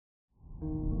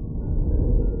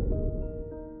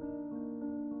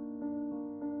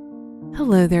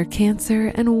Hello there,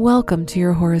 Cancer, and welcome to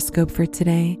your horoscope for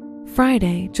today,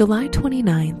 Friday, July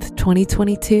 29th,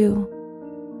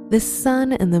 2022. The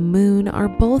sun and the moon are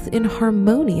both in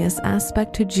harmonious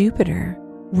aspect to Jupiter,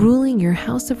 ruling your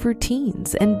house of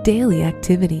routines and daily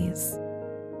activities.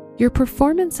 Your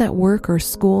performance at work or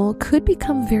school could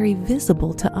become very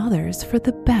visible to others for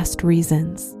the best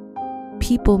reasons.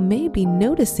 People may be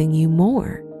noticing you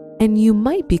more, and you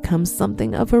might become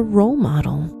something of a role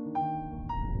model.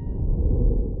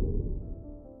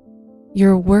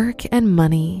 Your work and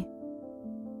money.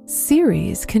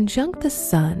 Ceres conjunct the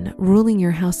sun, ruling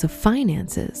your house of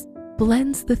finances,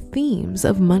 blends the themes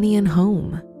of money and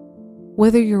home.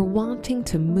 Whether you're wanting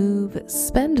to move,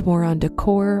 spend more on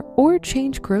decor, or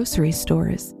change grocery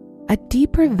stores, a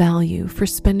deeper value for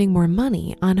spending more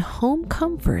money on home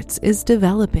comforts is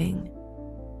developing.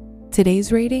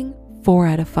 Today's rating, 4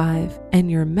 out of 5, and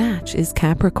your match is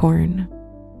Capricorn.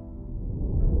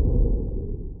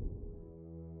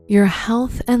 Your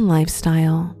health and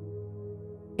lifestyle.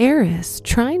 Eris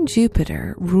trine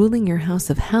Jupiter, ruling your house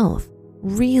of health,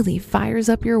 really fires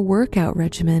up your workout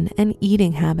regimen and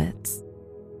eating habits.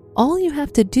 All you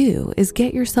have to do is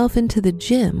get yourself into the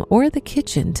gym or the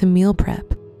kitchen to meal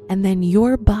prep, and then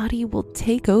your body will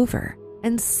take over,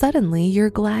 and suddenly you're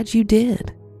glad you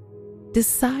did.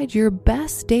 Decide your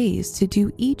best days to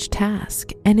do each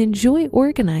task and enjoy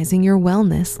organizing your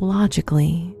wellness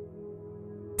logically.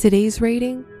 Today's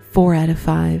rating, 4 out of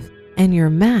 5, and your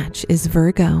match is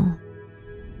Virgo.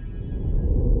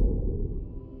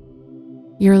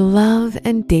 Your love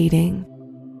and dating.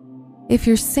 If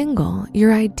you're single,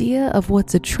 your idea of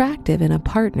what's attractive in a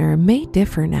partner may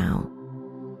differ now.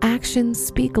 Actions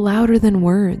speak louder than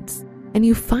words, and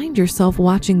you find yourself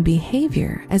watching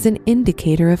behavior as an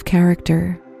indicator of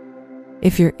character.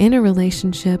 If you're in a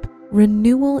relationship,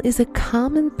 renewal is a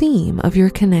common theme of your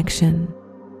connection.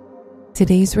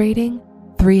 Today's rating,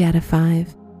 3 out of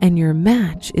 5, and your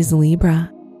match is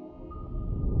Libra.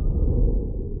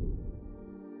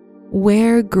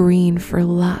 Wear green for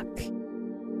luck.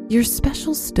 Your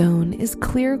special stone is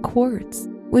clear quartz,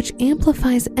 which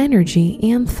amplifies energy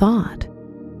and thought.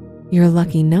 Your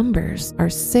lucky numbers are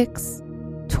 6,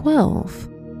 12,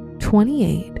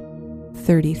 28,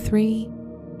 33,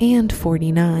 and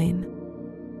 49.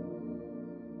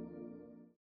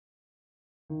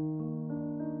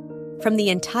 From the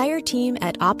entire team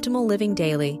at Optimal Living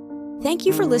Daily, thank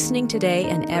you for listening today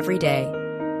and every day.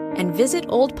 And visit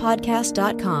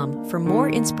oldpodcast.com for more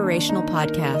inspirational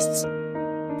podcasts.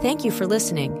 Thank you for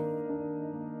listening.